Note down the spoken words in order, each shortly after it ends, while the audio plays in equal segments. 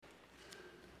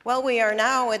Well, we are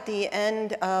now at the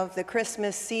end of the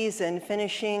Christmas season,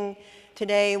 finishing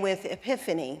today with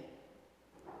Epiphany.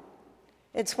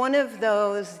 It's one of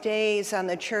those days on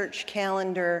the church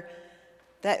calendar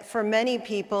that for many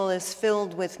people is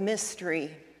filled with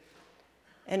mystery.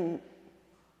 And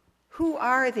who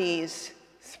are these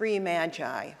three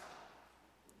magi?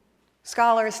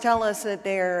 Scholars tell us that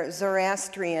they're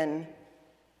Zoroastrian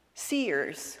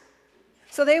seers.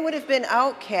 So they would have been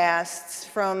outcasts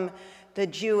from the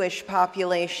Jewish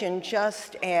population,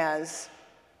 just as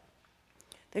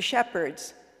the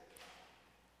shepherds.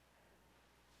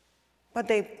 But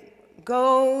they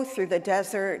go through the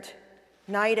desert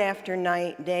night after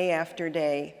night, day after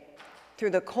day,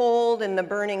 through the cold and the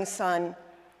burning sun,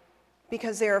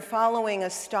 because they are following a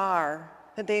star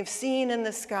that they've seen in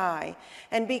the sky.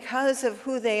 And because of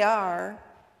who they are,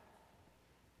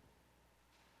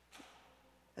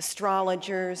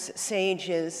 astrologers,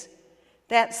 sages,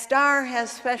 that star has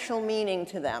special meaning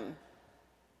to them.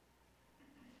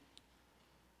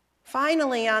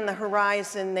 Finally, on the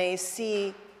horizon, they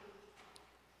see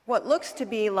what looks to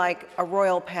be like a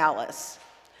royal palace.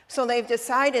 So they've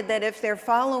decided that if they're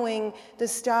following the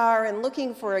star and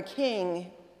looking for a king,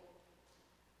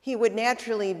 he would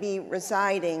naturally be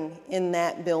residing in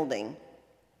that building.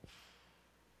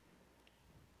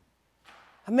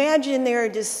 Imagine their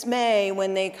dismay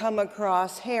when they come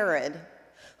across Herod,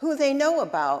 who they know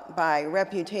about by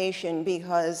reputation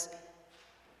because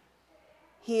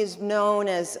he is known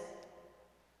as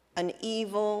an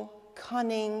evil,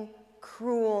 cunning,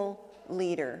 cruel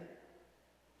leader.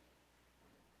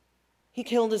 He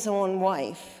killed his own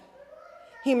wife.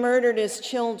 He murdered his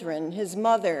children, his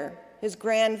mother, his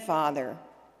grandfather.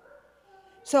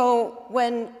 So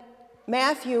when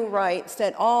Matthew writes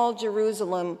that all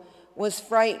Jerusalem was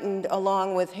frightened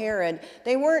along with Herod,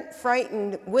 they weren't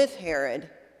frightened with Herod.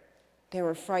 They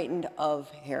were frightened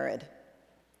of Herod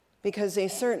because they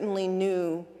certainly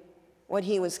knew what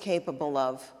he was capable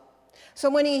of. So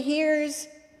when he hears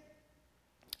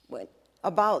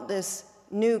about this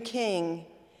new king,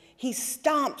 he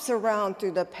stomps around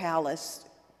through the palace,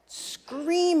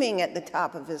 screaming at the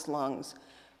top of his lungs,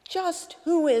 "Just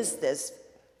who is this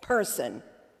person?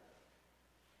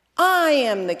 I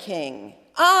am the king.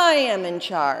 I am in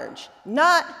charge,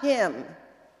 not him."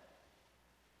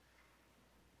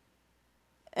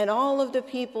 And all of the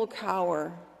people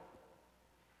cower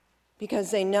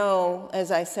because they know,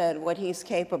 as I said, what he's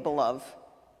capable of.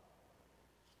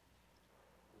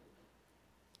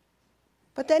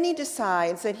 But then he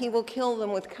decides that he will kill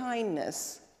them with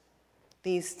kindness,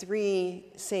 these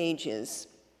three sages.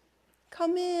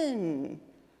 "Come in,"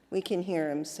 we can hear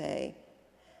him say.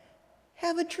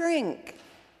 "Have a drink,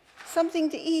 something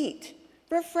to eat,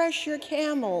 refresh your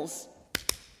camels."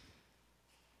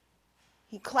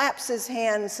 He claps his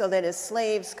hands so that his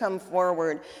slaves come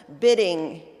forward,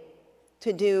 bidding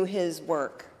to do his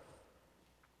work.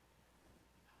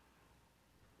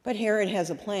 But Herod has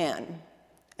a plan,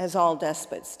 as all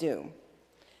despots do.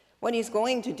 What he's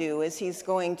going to do is he's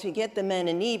going to get the men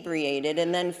inebriated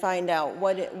and then find out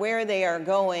where they are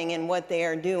going and what they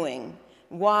are doing.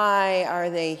 Why are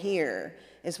they here,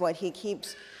 is what he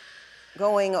keeps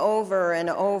going over and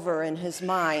over in his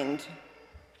mind.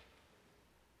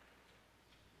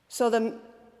 So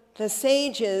the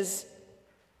sages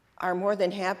are more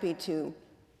than happy to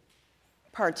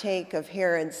partake of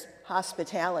Herod's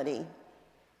hospitality.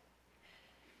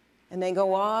 And they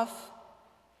go off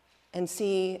and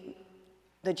see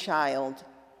the child.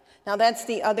 Now that's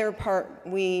the other part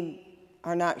we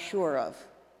are not sure of.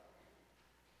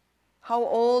 How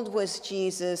old was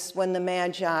Jesus when the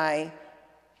Magi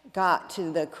got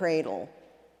to the cradle?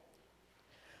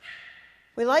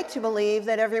 We like to believe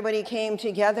that everybody came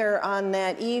together on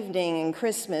that evening in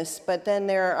Christmas, but then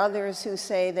there are others who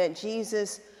say that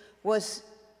Jesus was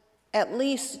at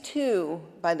least 2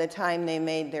 by the time they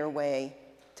made their way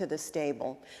to the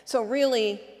stable. So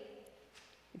really,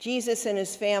 Jesus and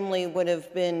his family would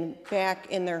have been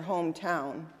back in their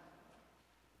hometown.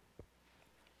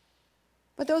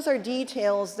 But those are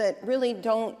details that really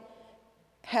don't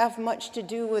have much to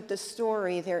do with the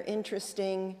story. They're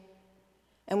interesting,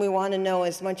 and we want to know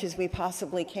as much as we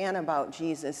possibly can about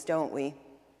Jesus, don't we?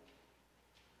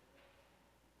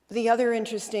 The other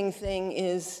interesting thing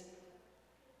is,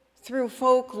 through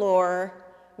folklore,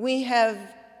 we have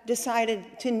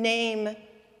decided to name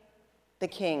the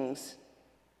kings.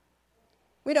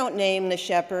 We don't name the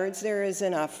shepherds. There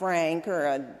isn't a Frank or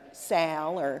a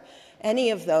Sal or any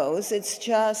of those. It's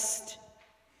just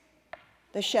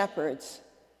the shepherds.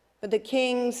 But the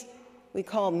kings we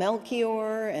call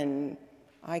Melchior and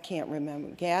I can't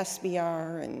remember,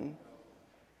 Gaspiar and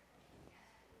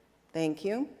Thank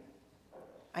you.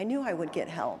 I knew I would get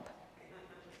help.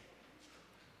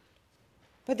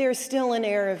 But there's still an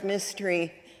air of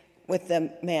mystery with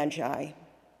the Magi.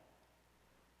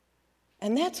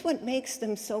 And that's what makes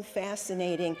them so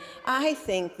fascinating. I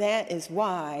think that is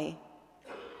why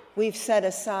we've set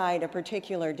aside a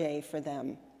particular day for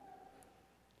them.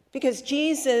 Because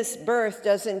Jesus' birth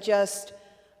doesn't just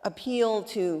appeal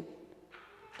to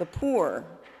the poor,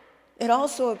 it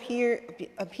also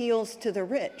appeals to the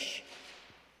rich,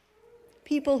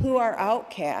 people who are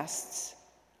outcasts,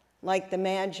 like the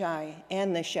Magi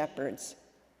and the shepherds.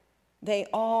 They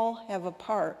all have a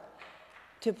part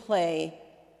to play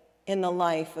in the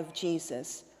life of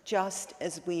Jesus, just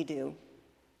as we do.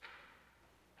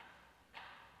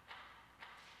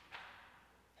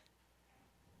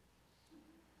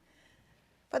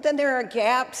 But then there are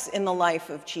gaps in the life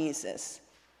of Jesus.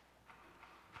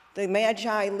 The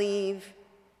Magi leave,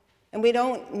 and we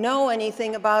don't know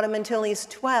anything about him until he's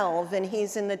 12 and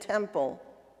he's in the temple.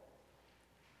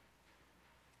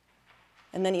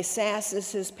 And then he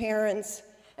sasses his parents,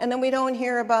 and then we don't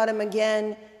hear about him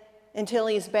again until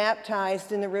he's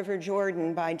baptized in the River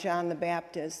Jordan by John the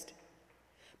Baptist.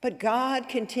 But God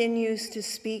continues to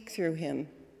speak through him.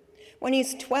 When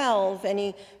he's 12 and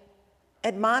he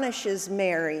admonishes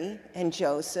Mary and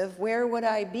Joseph, "Where would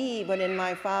I be but in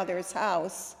my Father's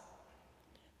house?"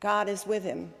 God is with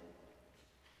him.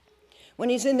 When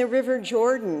he's in the River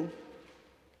Jordan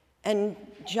and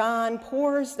John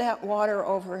pours that water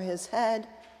over his head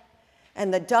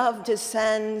and the dove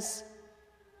descends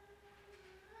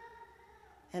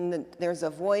and there's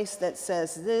a voice that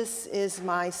says, "This is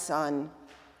my son."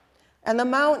 And the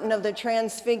mountain of the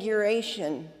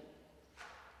transfiguration,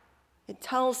 it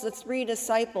tells the three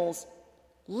disciples,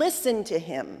 listen to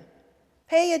him,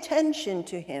 pay attention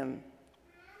to him.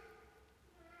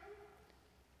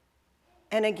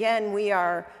 And again, we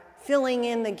are filling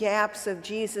in the gaps of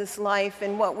Jesus' life,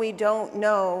 and what we don't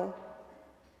know,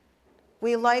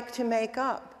 we like to make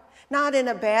up. Not in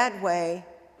a bad way,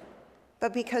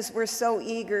 but because we're so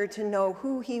eager to know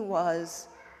who he was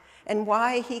and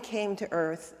why he came to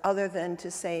earth other than to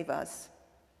save us.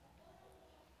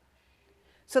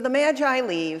 So the Magi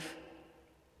leave,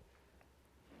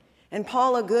 and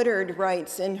Paula Goodard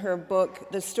writes in her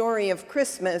book, The Story of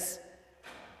Christmas,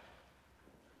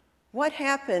 what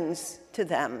happens to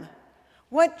them?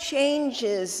 What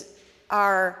changes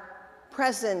are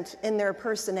present in their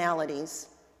personalities?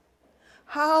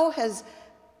 How has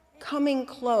coming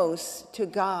close to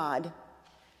God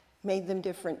made them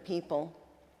different people?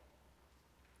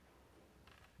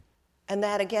 And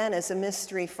that, again, is a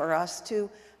mystery for us to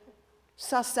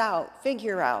suss out,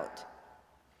 figure out.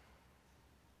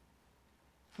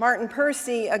 Martin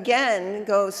Percy, again,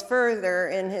 goes further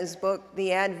in his book,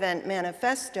 The Advent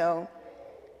Manifesto,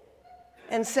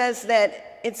 and says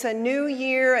that it's a new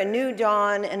year, a new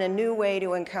dawn, and a new way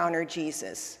to encounter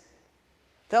Jesus.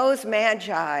 Those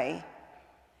Magi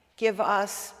give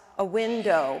us a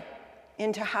window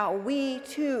into how we,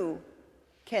 too,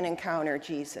 can encounter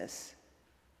Jesus.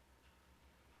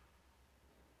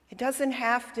 It doesn't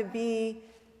have to be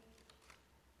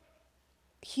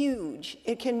huge.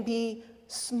 It can be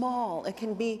small. It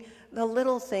can be the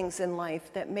little things in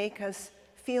life that make us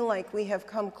feel like we have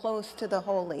come close to the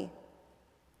holy.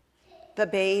 The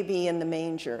baby in the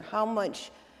manger, how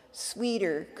much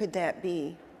sweeter could that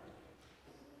be?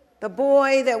 The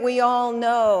boy that we all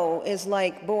know is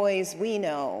like boys we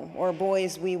know or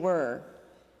boys we were.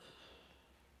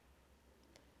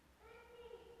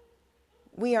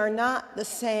 We are not the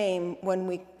same when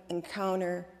we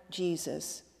encounter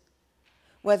Jesus,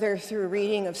 whether through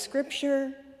reading of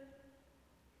Scripture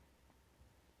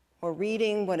or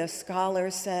reading what a scholar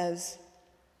says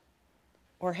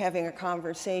or having a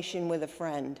conversation with a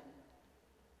friend.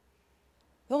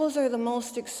 Those are the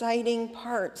most exciting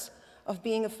parts of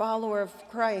being a follower of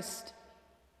Christ,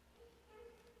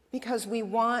 because we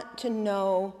want to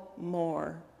know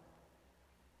more.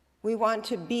 We want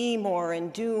to be more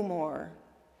and do more,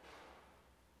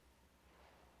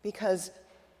 because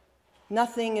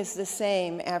nothing is the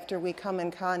same after we come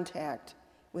in contact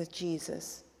with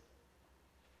Jesus.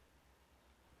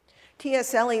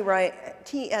 T.S.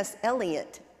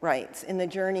 Eliot writes in The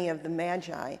Journey of the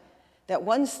Magi that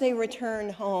once they return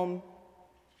home,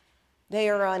 they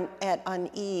are at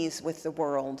unease with the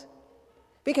world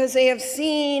because they have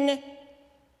seen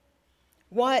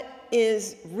what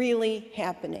is really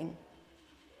happening.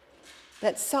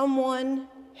 That someone,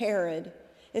 Herod,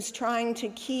 is trying to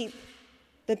keep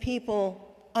the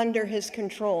people under his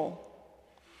control.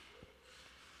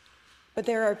 But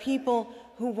there are people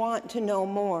who want to know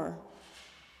more.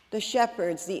 The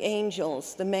shepherds, the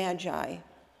angels, the Magi.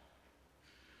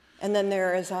 And then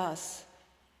there is us,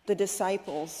 the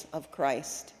disciples of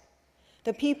Christ,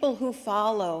 the people who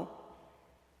follow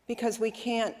because we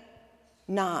can't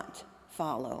not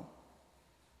follow.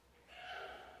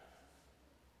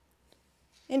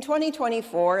 In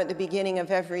 2024, at the beginning of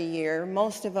every year,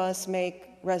 most of us make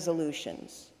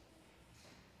resolutions.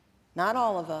 Not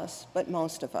all of us, but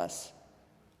most of us.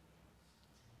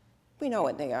 We know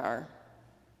what they are.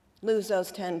 Lose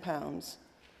those 10 pounds,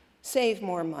 save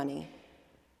more money,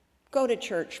 go to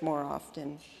church more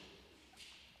often,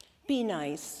 be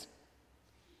nice.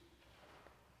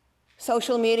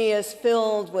 Social media is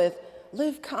filled with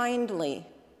live kindly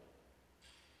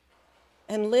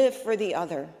and live for the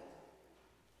other.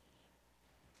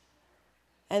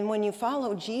 And when you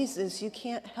follow Jesus, you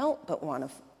can't help but want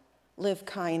to live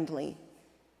kindly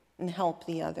and help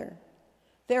the other.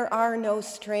 There are no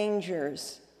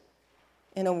strangers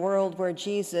in a world where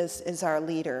Jesus is our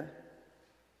leader.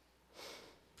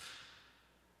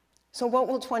 So what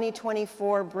will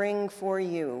 2024 bring for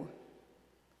you?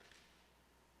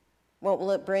 What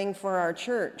will it bring for our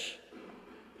church,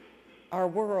 our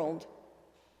world?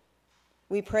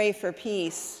 We pray for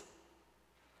peace.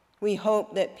 We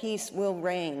hope that peace will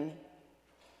reign.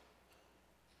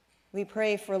 We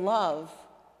pray for love,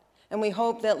 and we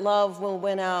hope that love will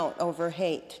win out over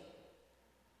hate.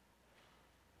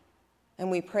 And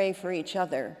we pray for each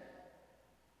other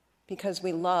because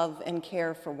we love and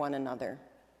care for one another,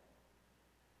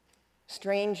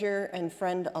 stranger and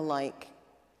friend alike.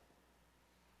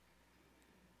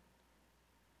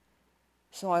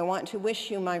 So I want to wish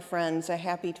you, my friends, a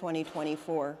happy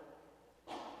 2024.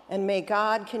 And may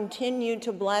God continue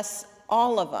to bless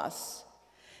all of us.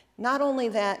 Not only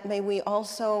that, may we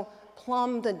also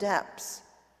plumb the depths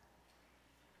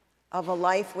of a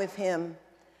life with Him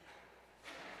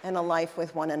and a life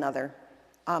with one another.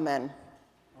 Amen.